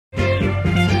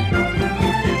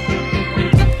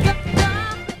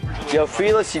Yo,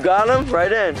 Felix, you got him?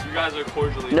 Right in. You guys are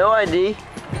cordially. No ID.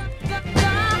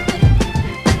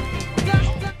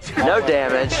 No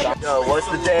damage. Yo, what's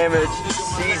the damage?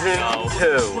 Season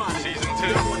 2. Season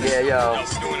 2? Yeah, yo. Yo,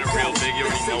 doing it real big, you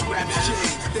already know what it is.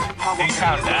 Big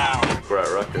town down. We're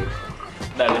at Rutgers.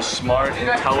 That is smart,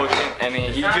 intelligent, and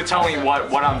he could tell me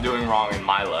what I'm doing wrong in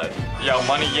my life. Yo,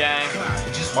 money gang,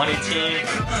 money team.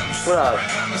 What up?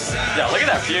 Yeah, look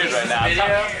at that beard right now.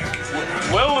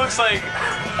 Will looks like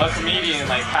a comedian,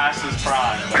 like past his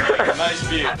prime. Nice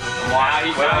beard.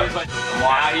 Damage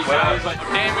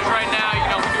right now, you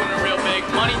know we're doing it real big.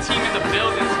 Money team in the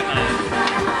building tonight.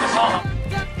 That's all.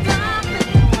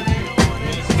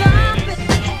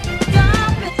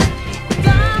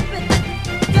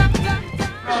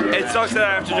 It sucks that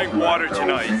I have to drink water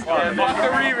tonight. Yeah, fuck the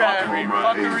re-rack.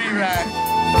 Fuck the re-rack.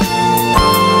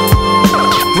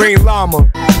 Green Llama.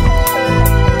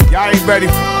 Y'all ain't ready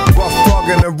for rough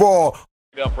fucking and raw.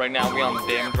 Up right now, we on the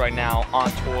Damage right now,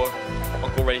 on tour.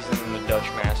 Uncle Raisin and the Dutch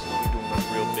Masters, we're doing it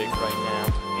real big right now.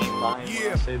 Ain't lying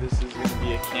when I say this is gonna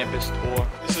be a campus tour.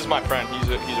 This is my friend, he's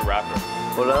a rapper.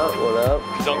 What up? What up?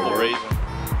 He's Uncle Raisin.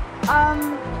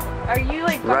 Are you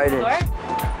like Right in.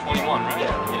 21, right?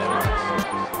 Yeah. 21.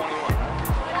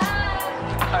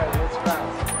 Alright, let's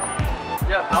bounce.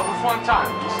 Yeah, have a fun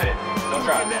time. You say it. Don't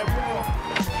try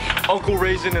it. Uncle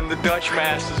Raisin and the Dutch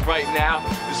Masters right now.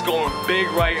 It's going big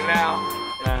right now.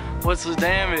 What's the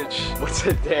damage? What's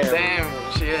the damage?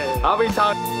 Damage, yeah. I'll be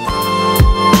talking.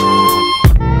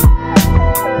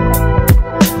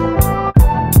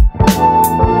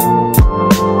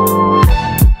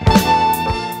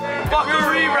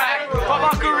 Fuckery rack!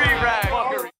 Fuckery rack!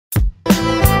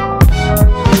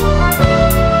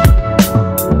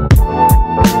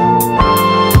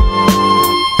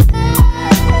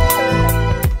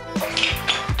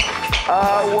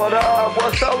 What up?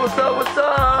 What's up? What's up? What's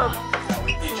up?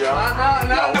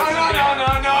 No.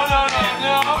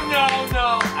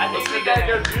 I think we gotta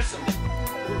go do some.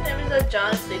 There was a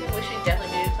John sleeping. We should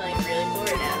definitely do something really cool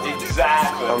right now.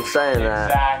 Exactly. I'm saying that.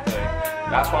 Exactly.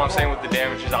 That's what I'm saying with the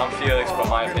damages. I'm Felix, but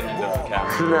my opinion doesn't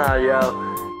count. Nah, yo.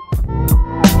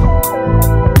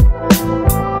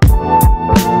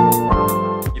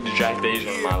 You're the Jack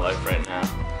Asian in my life right now.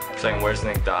 Saying, where's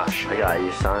Nick Dosh? I got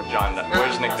you, son. John,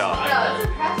 where's Nick Dosh? Yeah,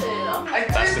 that's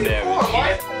impressive. That's the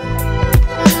damage.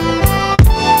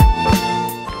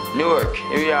 Newark.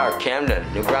 Here we are. Camden,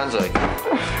 New Brunswick.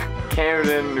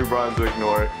 Camden, New Brunswick,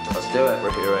 Newark. Let's do it.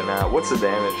 We're here right now. What's the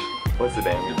damage? What's the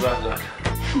damage? New Brunswick.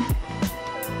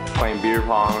 Playing beer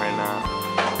pong right now.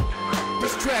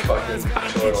 With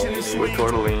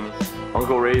Tortellini.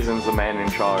 Uncle Raisin's the man in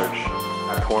charge.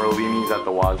 Tortellini's at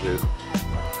the wazoo.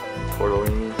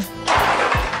 Tortellini.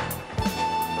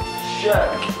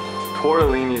 Shit.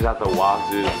 Tortellini's at the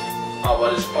wazoo. Oh,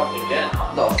 what is fucking getting?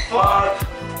 The fuck?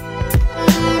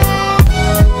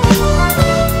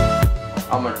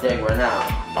 I'm gonna dig right now.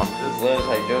 Liz,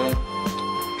 how you doing?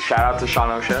 Shout out to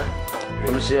Sean O'Shea.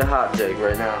 Let me see a hot dig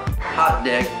right now. Hot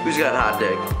dig? Who's got hot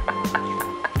dig?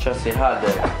 Just say hot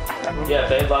dig. Yeah, if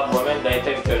they love women, they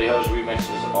think 30 Hoes remix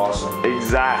is awesome.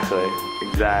 Exactly.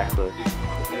 Exactly.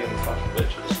 Fucking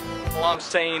bitches. All I'm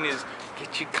saying is,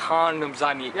 get your condoms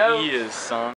on your ears, son.